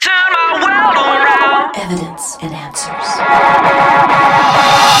Evidence and Answers.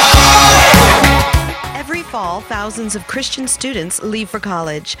 Every fall, thousands of Christian students leave for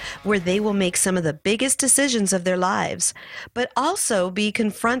college, where they will make some of the biggest decisions of their lives, but also be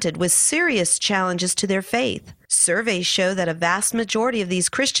confronted with serious challenges to their faith. Surveys show that a vast majority of these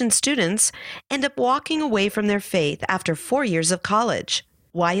Christian students end up walking away from their faith after 4 years of college.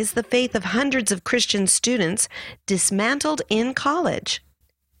 Why is the faith of hundreds of Christian students dismantled in college?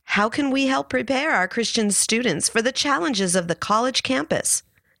 How can we help prepare our Christian students for the challenges of the college campus?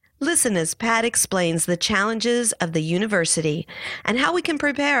 Listen as Pat explains the challenges of the university and how we can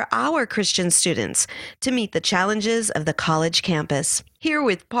prepare our Christian students to meet the challenges of the college campus. Here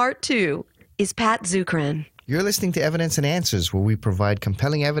with part 2 is Pat Zucran. You're listening to Evidence and Answers, where we provide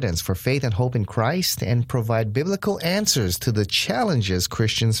compelling evidence for faith and hope in Christ and provide biblical answers to the challenges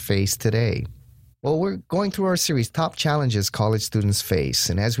Christians face today. Well, we're going through our series, Top Challenges College Students Face.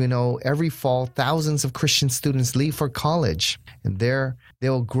 And as we know, every fall, thousands of Christian students leave for college. And there,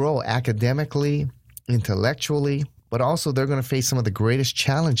 they'll grow academically, intellectually, but also they're going to face some of the greatest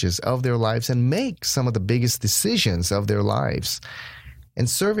challenges of their lives and make some of the biggest decisions of their lives. And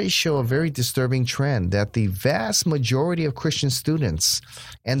surveys show a very disturbing trend that the vast majority of Christian students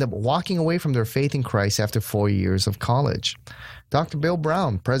end up walking away from their faith in Christ after 4 years of college. Dr. Bill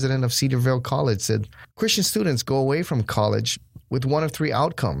Brown, president of Cedarville College, said Christian students go away from college with one of 3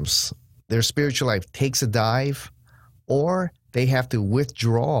 outcomes. Their spiritual life takes a dive, or they have to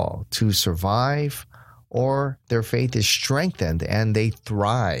withdraw to survive, or their faith is strengthened and they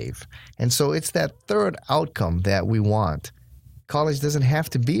thrive. And so it's that third outcome that we want. College doesn't have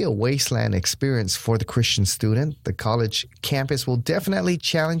to be a wasteland experience for the Christian student. The college campus will definitely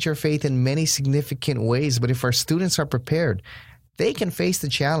challenge your faith in many significant ways, but if our students are prepared, they can face the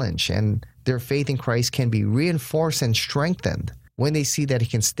challenge and their faith in Christ can be reinforced and strengthened when they see that it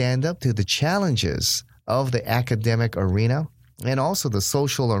can stand up to the challenges of the academic arena and also the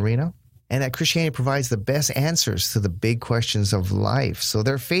social arena, and that Christianity provides the best answers to the big questions of life. So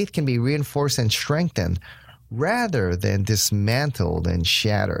their faith can be reinforced and strengthened rather than dismantled and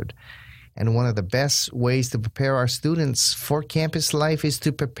shattered. And one of the best ways to prepare our students for campus life is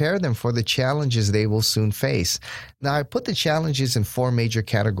to prepare them for the challenges they will soon face. Now, I put the challenges in 4 major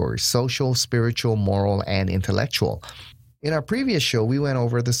categories: social, spiritual, moral, and intellectual. In our previous show, we went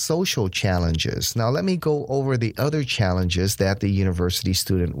over the social challenges. Now, let me go over the other challenges that the university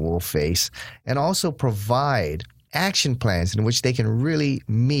student will face and also provide action plans in which they can really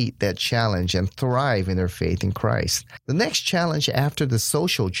meet that challenge and thrive in their faith in Christ. The next challenge after the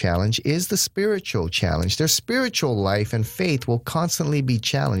social challenge is the spiritual challenge. Their spiritual life and faith will constantly be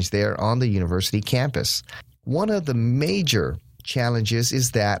challenged there on the university campus. One of the major challenges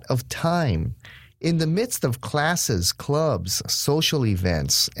is that of time. In the midst of classes, clubs, social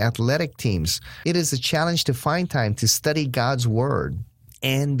events, athletic teams, it is a challenge to find time to study God's Word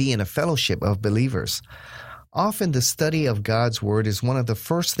and be in a fellowship of believers. Often the study of God's Word is one of the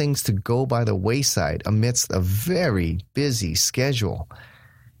first things to go by the wayside amidst a very busy schedule.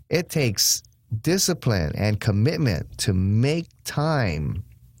 It takes discipline and commitment to make time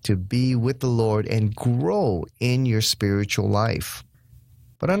to be with the Lord and grow in your spiritual life.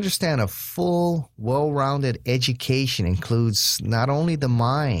 But understand, a full, well-rounded education includes not only the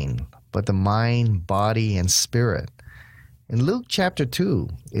mind, but the mind, body, and spirit. In Luke chapter 2,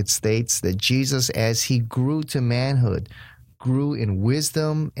 it states that Jesus, as he grew to manhood, grew in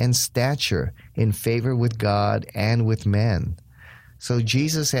wisdom and stature, in favor with God and with men. So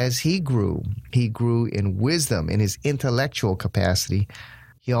Jesus, as he grew in wisdom, in his intellectual capacity.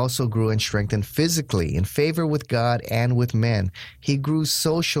 He also grew and strengthened physically, in favor with God and with men. He grew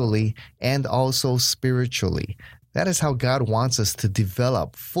socially and also spiritually. That is how God wants us to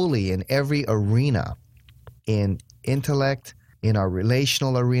develop fully in every arena, in intellect, in our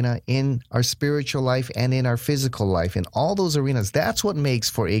relational arena, in our spiritual life, and in our physical life. In all those arenas, that's what makes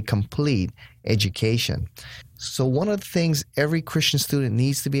for a complete education. So one of the things every Christian student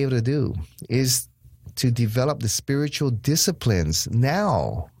needs to be able to do is to develop the spiritual disciplines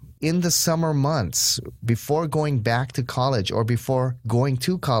now in the summer months before going back to college or before going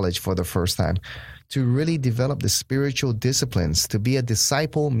to college for the first time, to really develop the spiritual disciplines. To be a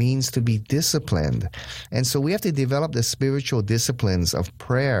disciple means to be disciplined. And so we have to develop the spiritual disciplines of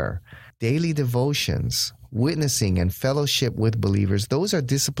prayer, daily devotions, witnessing, and fellowship with believers. Those are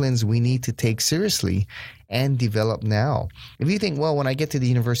disciplines we need to take seriously and develop now. If you think, well, when I get to the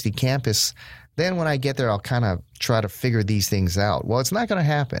university campus, then when I get there, I'll kind of try to figure these things out. Well, it's not going to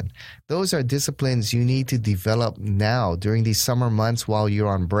happen. Those are disciplines you need to develop now during these summer months while you're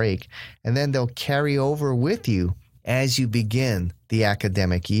on break, and then they'll carry over with you as you begin the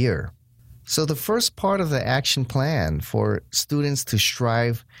academic year. So the first part of the action plan for students to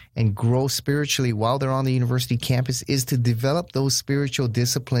strive and grow spiritually while they're on the university campus is to develop those spiritual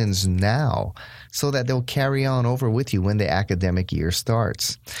disciplines now so that they'll carry on over with you when the academic year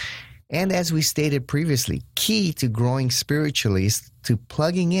starts. And as we stated previously, key to growing spiritually is to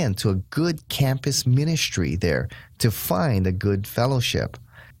plugging into a good campus ministry there to find a good fellowship.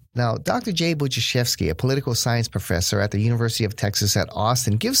 Now, Dr. Jay Budziszewski, a political science professor at the University of Texas at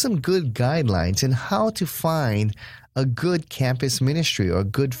Austin, gives some good guidelines in how to find a good campus ministry or a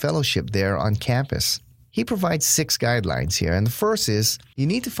good fellowship there on campus. He provides 6 guidelines here, and the first is you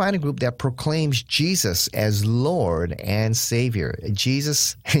need to find a group that proclaims Jesus as Lord and Savior.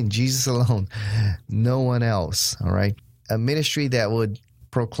 Jesus and Jesus alone, no one else, all right? A ministry that would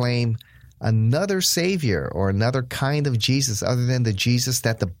proclaim another Savior or another kind of Jesus other than the Jesus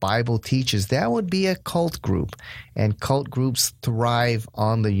that the Bible teaches, that would be a cult group. And cult groups thrive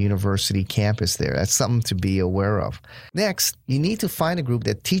on the university campus there. That's something to be aware of. Next, you need to find a group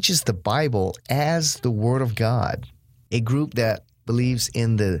that teaches the Bible as the Word of God. A group that believes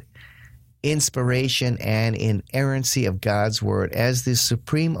in the inspiration and inerrancy of God's Word as the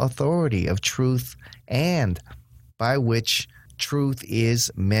supreme authority of truth and by which truth is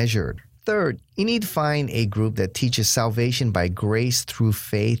measured. Third, you need to find a group that teaches salvation by grace through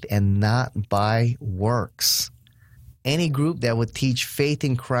faith and not by works. Any group that would teach faith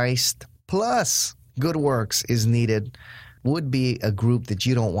in Christ plus good works is needed would be a group that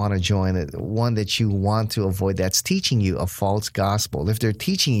you don't want to join, one that you want to avoid that's teaching you a false gospel. If they're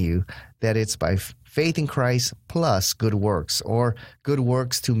teaching you that it's by faith in Christ plus good works or good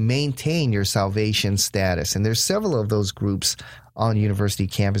works to maintain your salvation status. And there's several of those groups on university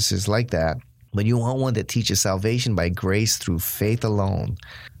campuses like that. But you want one that teaches salvation by grace through faith alone.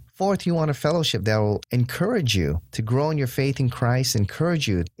 Fourth, you want a fellowship that will encourage you to grow in your faith in Christ, encourage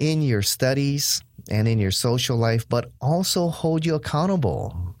you in your studies and in your social life, but also hold you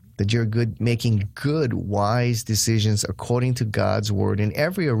accountable, that you're making good, wise decisions according to God's word in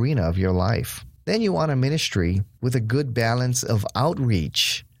every arena of your life. Then you want a ministry with a good balance of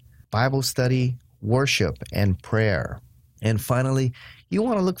outreach, Bible study, worship, and prayer. And finally, you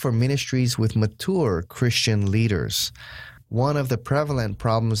want to look for ministries with mature Christian leaders. One of the prevalent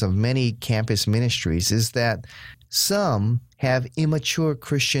problems of many campus ministries is that some have immature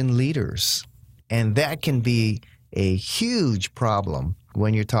Christian leaders. And that can be a huge problem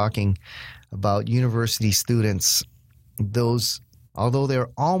when you're talking about university students. Although they're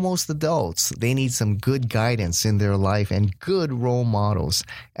almost adults, they need some good guidance in their life and good role models.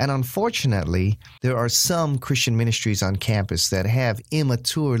 And unfortunately, there are some Christian ministries on campus that have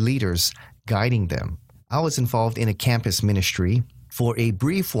immature leaders guiding them. I was involved in a campus ministry for a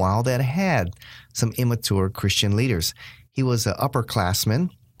brief while that had some immature Christian leaders. He was an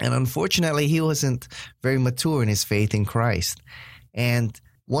upperclassman, and unfortunately, he wasn't very mature in his faith in Christ. And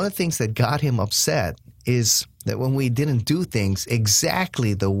one of the things that got him upset is that when we didn't do things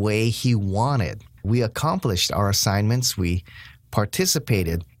exactly the way he wanted, we accomplished our assignments, we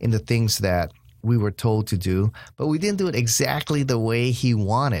participated in the things that we were told to do, but we didn't do it exactly the way he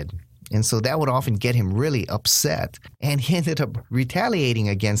wanted. And so that would often get him really upset. And he ended up retaliating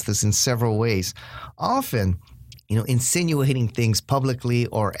against us in several ways, often, insinuating things publicly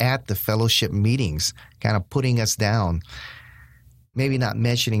or at the fellowship meetings, kind of putting us down. Maybe not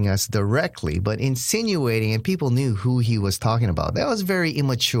mentioning us directly, but insinuating, and people knew who he was talking about. That was very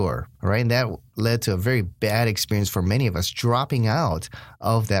immature, right? And that led to a very bad experience for many of us, dropping out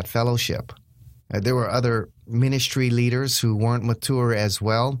of that fellowship. There were other ministry leaders who weren't mature as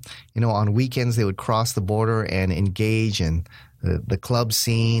well. On weekends, they would cross the border and engage in the club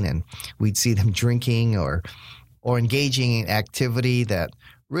scene, and we'd see them drinking or engaging in activity that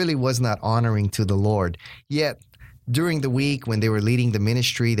really was not honoring to the Lord. Yet, during the week when they were leading the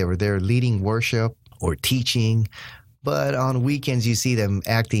ministry, they were there leading worship or teaching. But on weekends, you see them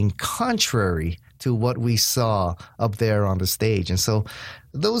acting contrary to what we saw up there on the stage. And so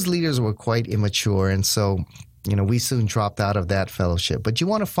those leaders were quite immature. And so, we soon dropped out of that fellowship. But you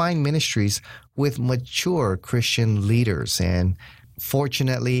want to find ministries with mature Christian leaders. And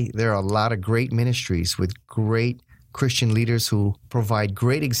fortunately, there are a lot of great ministries with great Christian leaders who provide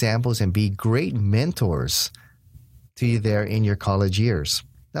great examples and be great mentors to you there in your college years.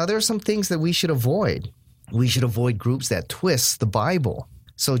 Now, there are some things that we should avoid. We should avoid groups that twist the Bible.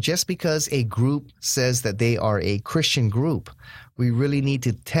 So just because a group says that they are a Christian group, we really need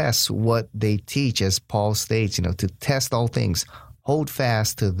to test what they teach, as Paul states, to test all things. Hold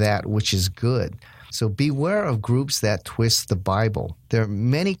fast to that which is good. So beware of groups that twist the Bible. There are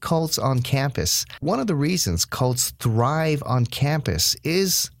many cults on campus. One of the reasons cults thrive on campus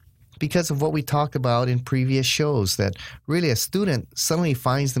is because of what we talked about in previous shows, that really a student suddenly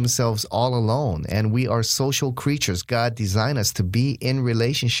finds themselves all alone, and we are social creatures. God designed us to be in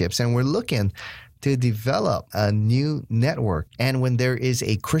relationships, and we're looking to develop a new network. And when there is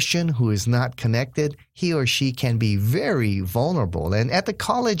a Christian who is not connected, he or she can be very vulnerable. And at the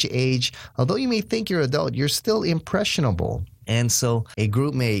college age, although you may think you're adult, you're still impressionable. And so a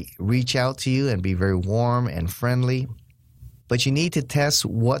group may reach out to you and be very warm and friendly, but you need to test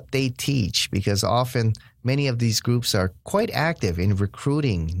what they teach, because often many of these groups are quite active in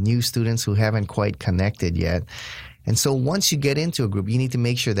recruiting new students who haven't quite connected yet. And so once you get into a group, you need to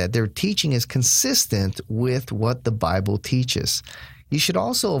make sure that their teaching is consistent with what the Bible teaches. You should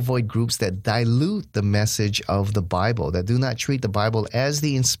also avoid groups that dilute the message of the Bible, that do not treat the Bible as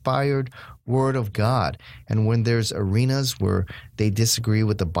the inspired Word of God. And when there's arenas where they disagree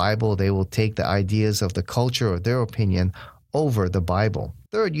with the Bible, they will take the ideas of the culture or their opinion over the Bible.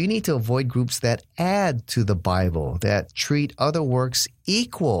 Third, you need to avoid groups that add to the Bible, that treat other works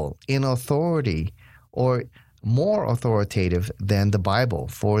equal in authority or more authoritative than the Bible.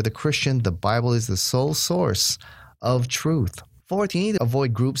 For the Christian, the Bible is the sole source of truth. Fourth, you need to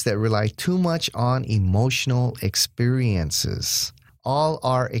avoid groups that rely too much on emotional experiences. All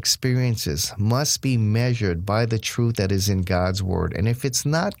our experiences must be measured by the truth that is in God's Word. And if it's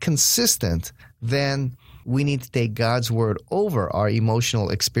not consistent, then we need to take God's Word over our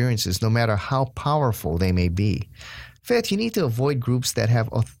emotional experiences, no matter how powerful they may be. Fifth, you need to avoid groups that have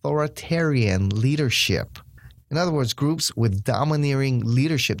authoritarian leadership. In other words, groups with domineering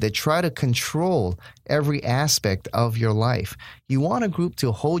leadership that try to control every aspect of your life. You want a group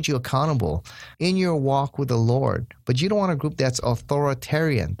to hold you accountable in your walk with the Lord, but you don't want a group that's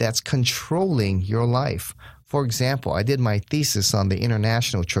authoritarian, that's controlling your life. For example, I did my thesis on the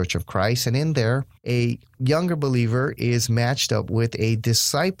International Church of Christ, and in there, a younger believer is matched up with a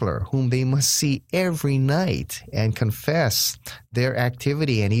discipler whom they must see every night and confess their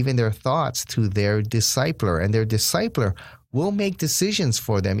activity and even their thoughts to their discipler. And their discipler will make decisions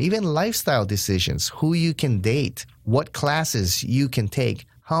for them, even lifestyle decisions, who you can date, what classes you can take,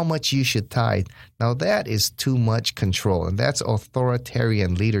 how much you should tithe. Now that is too much control, and that's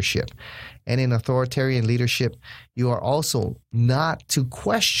authoritarian leadership. And in authoritarian leadership, you are also not to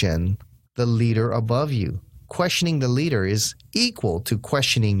question the leader above you. Questioning the leader is equal to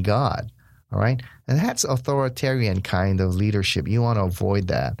questioning God. All right? And that's authoritarian kind of leadership. You want to avoid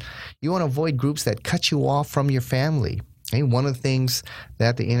that. You want to avoid groups that cut you off from your family. Okay? One of the things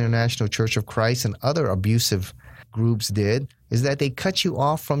that the International Church of Christ and other abusive groups did is that they cut you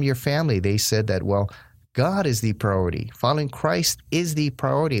off from your family. They said that, well, God is the priority. Following Christ is the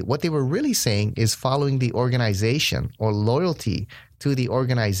priority. What they were really saying is following the organization or loyalty to the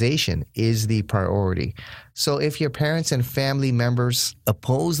organization is the priority. So if your parents and family members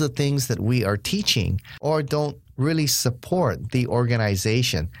oppose the things that we are teaching or don't really support the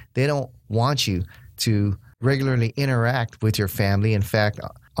organization, they don't want you to regularly interact with your family. In fact,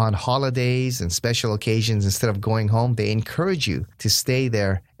 on holidays and special occasions, instead of going home, they encourage you to stay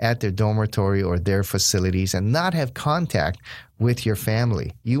there at their dormitory or their facilities and not have contact with your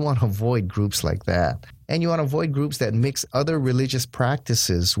family. You want to avoid groups like that. And you want to avoid groups that mix other religious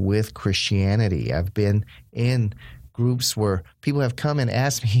practices with Christianity. I've been in groups where people have come and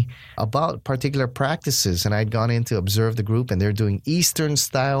asked me about particular practices, and I'd gone in to observe the group, and they're doing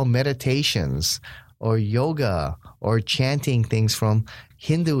Eastern-style meditations or yoga or chanting things from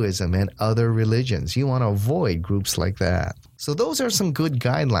Hinduism and other religions. You want to avoid groups like that. So those are some good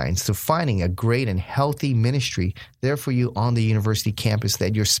guidelines to finding a great and healthy ministry there for you on the university campus,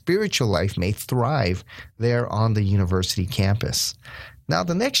 that your spiritual life may thrive there on the university campus. Now,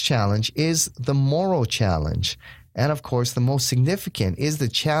 the next challenge is the moral challenge. And of course, the most significant is the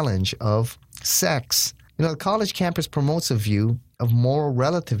challenge of sex. You know, the college campus promotes a view of moral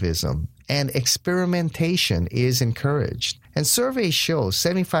relativism, and experimentation is encouraged. And surveys show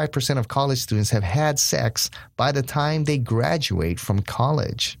 75% of college students have had sex by the time they graduate from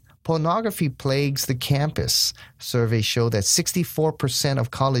college. Pornography plagues the campus. Surveys show that 64%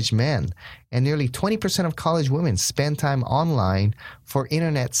 of college men and nearly 20% of college women spend time online for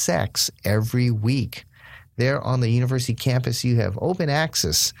internet sex every week. There on the university campus, you have open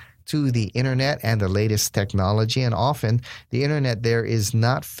access to the internet and the latest technology, and often the internet there is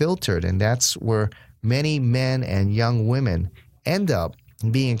not filtered, and that's where many men and young women end up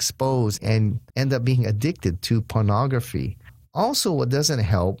being exposed and end up being addicted to pornography. Also, what doesn't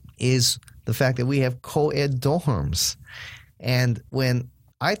help is the fact that we have co-ed dorms. And when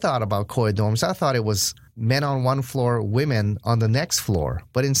I thought about co-ed dorms. I thought it was men on one floor, women on the next floor.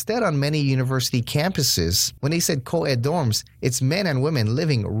 But instead, on many university campuses, when they said co-ed dorms, it's men and women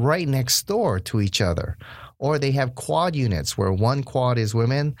living right next door to each other. Or they have quad units where one quad is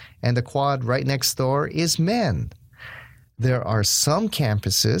women and the quad right next door is men. There are some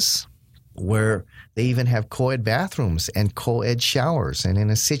campuses where they even have co-ed bathrooms and co-ed showers. And in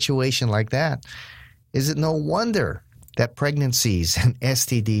a situation like that, is it no wonder that pregnancies and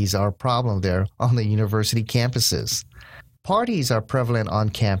STDs are a problem there on the university campuses? Parties are prevalent on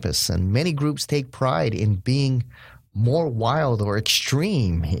campus, and many groups take pride in being more wild or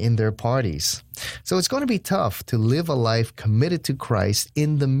extreme in their parties. So it's going to be tough to live a life committed to Christ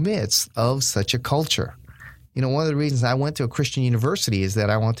in the midst of such a culture. You know, one of the reasons I went to a Christian university is that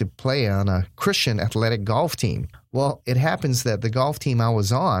I want to play on a Christian athletic golf team. Well, it happens that the golf team I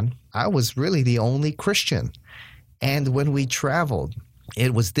was on, I was really the only Christian. And when we traveled,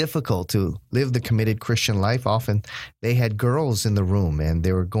 it was difficult to live the committed Christian life. Often they had girls in the room and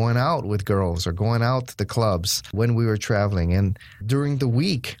they were going out with girls or going out to the clubs when we were traveling. And during the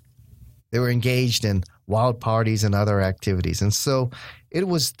week, they were engaged in wild parties and other activities. And so it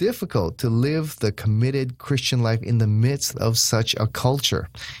was difficult to live the committed Christian life in the midst of such a culture.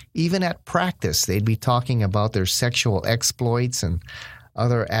 Even at practice, they'd be talking about their sexual exploits and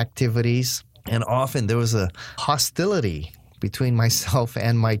other activities. And often there was a hostility between myself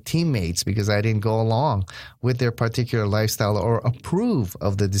and my teammates because I didn't go along with their particular lifestyle or approve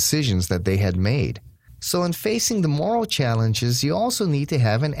of the decisions that they had made. So in facing the moral challenges, you also need to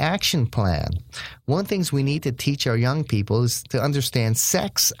have an action plan. One thing we need to teach our young people is to understand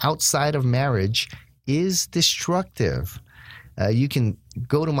sex outside of marriage is destructive. You can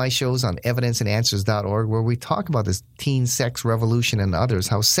go to my shows on evidenceandanswers.org where we talk about this teen sex revolution and others,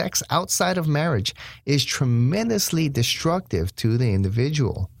 how sex outside of marriage is tremendously destructive to the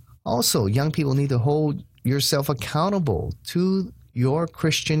individual. Also, young people need to hold yourself accountable to your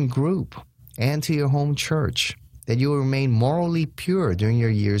Christian group and to your home church, that you will remain morally pure during your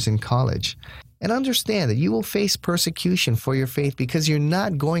years in college. And understand that you will face persecution for your faith because you're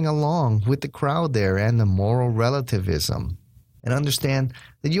not going along with the crowd there and the moral relativism. And understand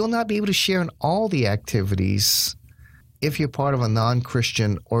that you'll not be able to share in all the activities if you're part of a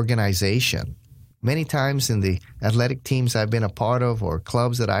non-Christian organization. Many times in the athletic teams I've been a part of or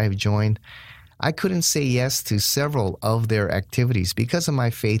clubs that I have joined, I couldn't say yes to several of their activities because of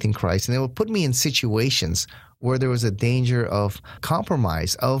my faith in Christ. And they would put me in situations where there was a danger of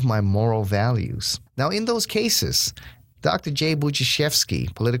compromise of my moral values. Now, in those cases, Dr. Jay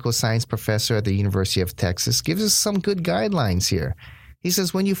Budziszewski, political science professor at the University of Texas, gives us some good guidelines here. He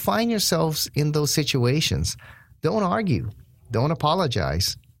says, when you find yourselves in those situations, don't argue, don't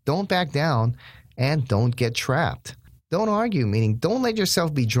apologize, don't back down, and don't get trapped. Don't argue, meaning don't let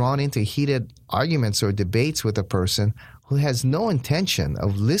yourself be drawn into heated arguments or debates with a person who has no intention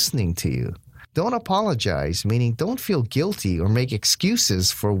of listening to you. Don't apologize, meaning don't feel guilty or make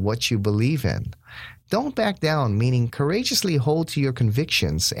excuses for what you believe in. Don't back down, meaning courageously hold to your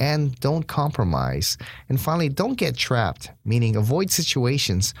convictions and don't compromise. And finally, don't get trapped, meaning avoid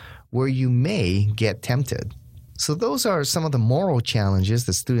situations where you may get tempted. So those are some of the moral challenges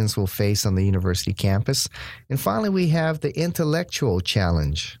that students will face on the university campus. And finally, we have the intellectual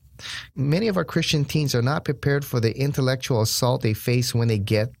challenge. Many of our Christian teens are not prepared for the intellectual assault they face when they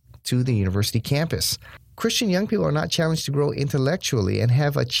get to the university campus. Christian young people are not challenged to grow intellectually and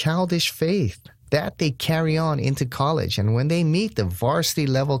have a childish faith that they carry on into college. And when they meet the varsity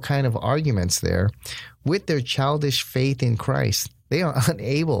level kind of arguments there with their childish faith in Christ, they are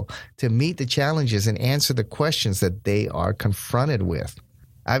unable to meet the challenges and answer the questions that they are confronted with.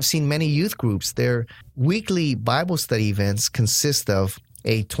 I've seen many youth groups, their weekly Bible study events consist of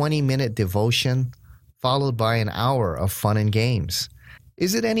a 20-minute devotion followed by an hour of fun and games.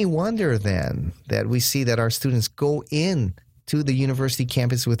 Is it any wonder then that we see that our students go in to the university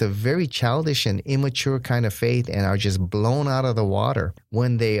campus with a very childish and immature kind of faith and are just blown out of the water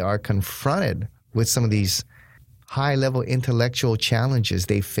when they are confronted with some of these high-level intellectual challenges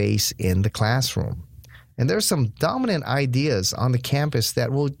they face in the classroom? And there's some dominant ideas on the campus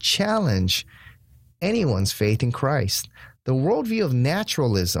that will challenge anyone's faith in Christ. The worldview of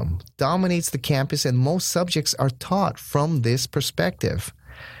naturalism dominates the campus, and most subjects are taught from this perspective.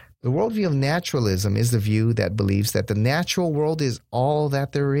 The worldview of naturalism is the view that believes that the natural world is all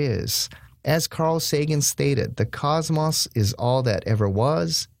that there is. As Carl Sagan stated, the cosmos is all that ever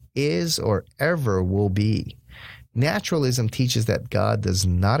was, is, or ever will be. Naturalism teaches that God does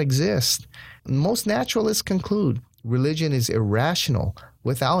not exist. Most naturalists conclude religion is irrational,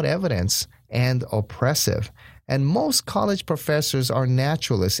 without evidence, and oppressive. And most college professors are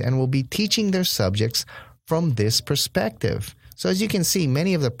naturalists and will be teaching their subjects from this perspective. So as you can see,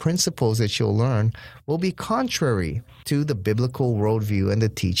 many of the principles that you'll learn will be contrary to the biblical worldview and the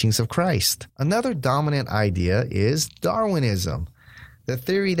teachings of Christ. Another dominant idea is Darwinism, the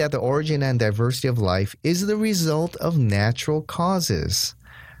theory that the origin and diversity of life is the result of natural causes.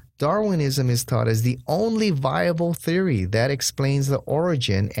 Darwinism is taught as the only viable theory that explains the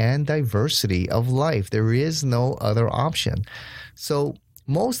origin and diversity of life. There is no other option. So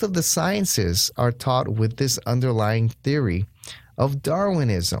most of the sciences are taught with this underlying theory of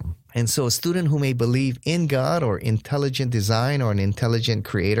Darwinism. And so a student who may believe in God or intelligent design or an intelligent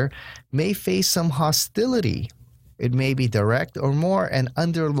creator may face some hostility. It may be direct or more an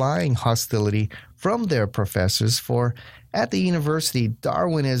underlying hostility from their professors, for at the university,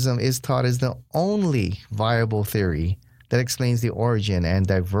 Darwinism is taught as the only viable theory that explains the origin and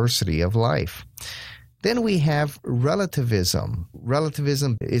diversity of life. Then we have relativism.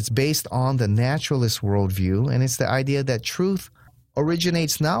 Relativism is based on the naturalist worldview, and it's the idea that truth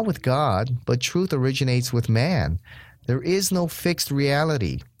originates not with God, but truth originates with man. There is no fixed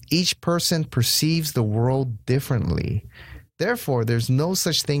reality. Each person perceives the world differently. Therefore, there's no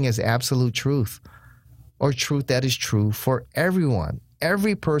such thing as absolute truth or truth that is true for everyone.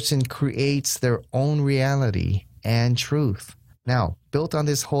 Every person creates their own reality and truth. Now, built on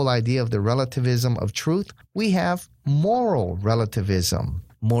this whole idea of the relativism of truth, we have moral relativism.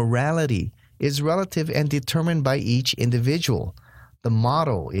 Morality is relative and determined by each individual. The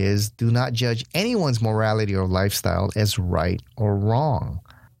motto is, do not judge anyone's morality or lifestyle as right or wrong.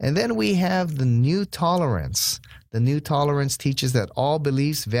 And then we have the new tolerance. The new tolerance teaches that all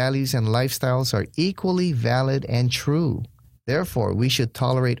beliefs, values, and lifestyles are equally valid and true. Therefore, we should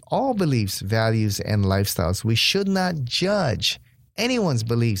tolerate all beliefs, values, and lifestyles. We should not judge anyone's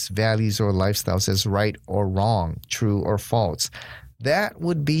beliefs, values, or lifestyles as right or wrong, true or false. That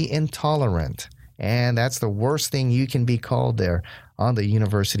would be intolerant, and that's the worst thing you can be called there on the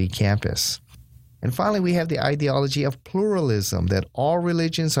university campus. And finally, we have the ideology of pluralism, that all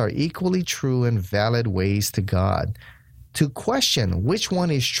religions are equally true and valid ways to God. To question which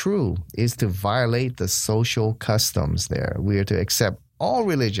one is true is to violate the social customs there. We are to accept all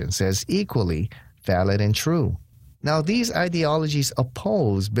religions as equally valid and true. Now, these ideologies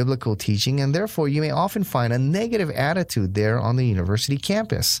oppose biblical teaching, and therefore you may often find a negative attitude there on the university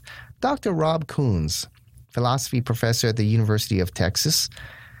campus. Dr. Rob Coons, philosophy professor at the University of Texas,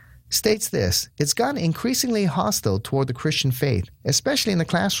 states this: it's gotten increasingly hostile toward the Christian faith, especially in the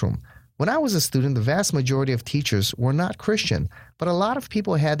classroom. When I was a student, the vast majority of teachers were not Christian, but a lot of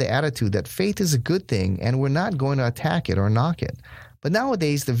people had the attitude that faith is a good thing and we're not going to attack it or knock it. But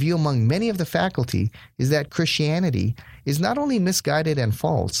nowadays, the view among many of the faculty is that Christianity is not only misguided and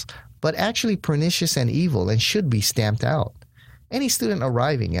false, but actually pernicious and evil and should be stamped out. Any student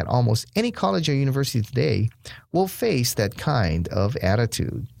arriving at almost any college or university today will face that kind of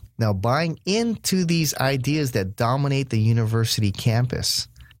attitude. Now, buying into these ideas that dominate the university campus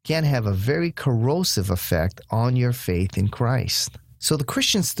can have a very corrosive effect on your faith in Christ. So the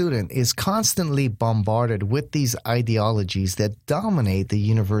Christian student is constantly bombarded with these ideologies that dominate the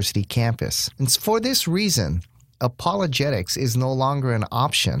university campus. And for this reason, apologetics is no longer an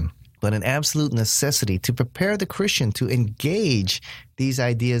option, but an absolute necessity to prepare the Christian to engage these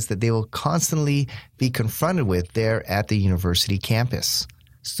ideas that they will constantly be confronted with there at the university campus.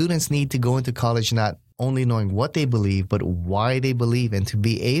 Students need to go into college not only knowing what they believe, but why they believe, and to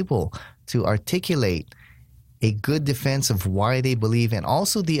be able to articulate a good defense of why they believe, and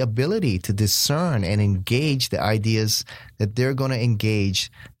also the ability to discern and engage the ideas that they're going to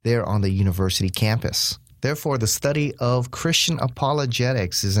engage there on the university campus. Therefore, the study of Christian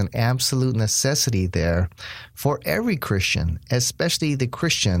apologetics is an absolute necessity there for every Christian, especially the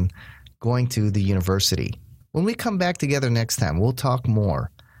Christian going to the university. When we come back together next time, we'll talk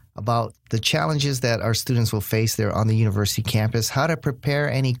more about the challenges that our students will face there on the university campus, how to prepare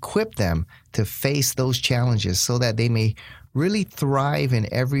and equip them to face those challenges so that they may really thrive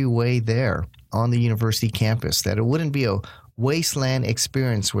in every way there on the university campus, that it wouldn't be a wasteland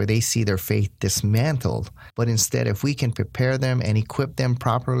experience where they see their faith dismantled, but instead, if we can prepare them and equip them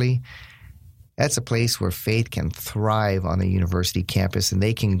properly, that's a place where faith can thrive on the university campus and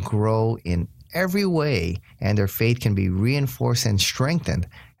they can grow in every way, and their faith can be reinforced and strengthened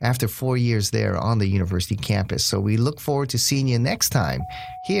after 4 years there on the university campus. So we look forward to seeing you next time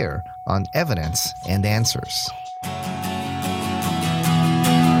here on Evidence and Answers.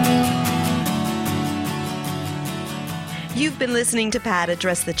 You've been listening to Pat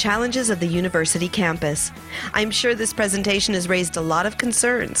address the challenges of the university campus. I'm sure this presentation has raised a lot of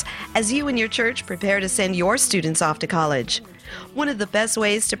concerns as you and your church prepare to send your students off to college. One of the best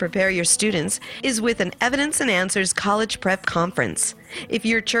ways to prepare your students is with an Evidence and Answers College Prep Conference. If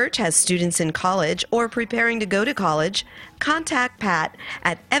your church has students in college or preparing to go to college, contact Pat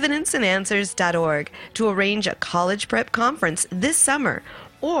at evidenceandanswers.org to arrange a college prep conference this summer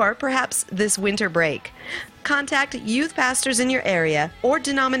or perhaps this winter break. Contact youth pastors in your area or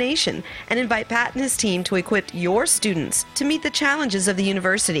denomination and invite Pat and his team to equip your students to meet the challenges of the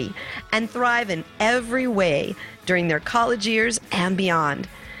university and thrive in every way during their college years and beyond.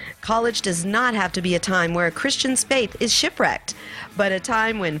 College does not have to be a time where a Christian's faith is shipwrecked, but a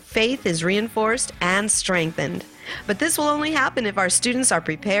time when faith is reinforced and strengthened. But this will only happen if our students are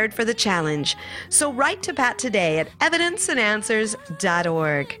prepared for the challenge. So write to Pat today at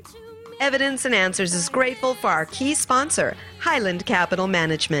evidenceandanswers.org. Evidence and Answers is grateful for our key sponsor, Highland Capital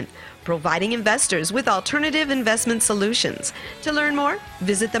Management, providing investors with alternative investment solutions. To learn more,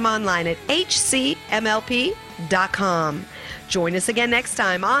 visit them online at hcmlp.com. Join us again next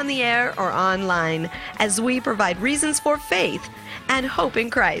time on the air or online as we provide reasons for faith and hope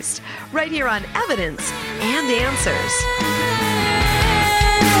in Christ, right here on Evidence and Answers.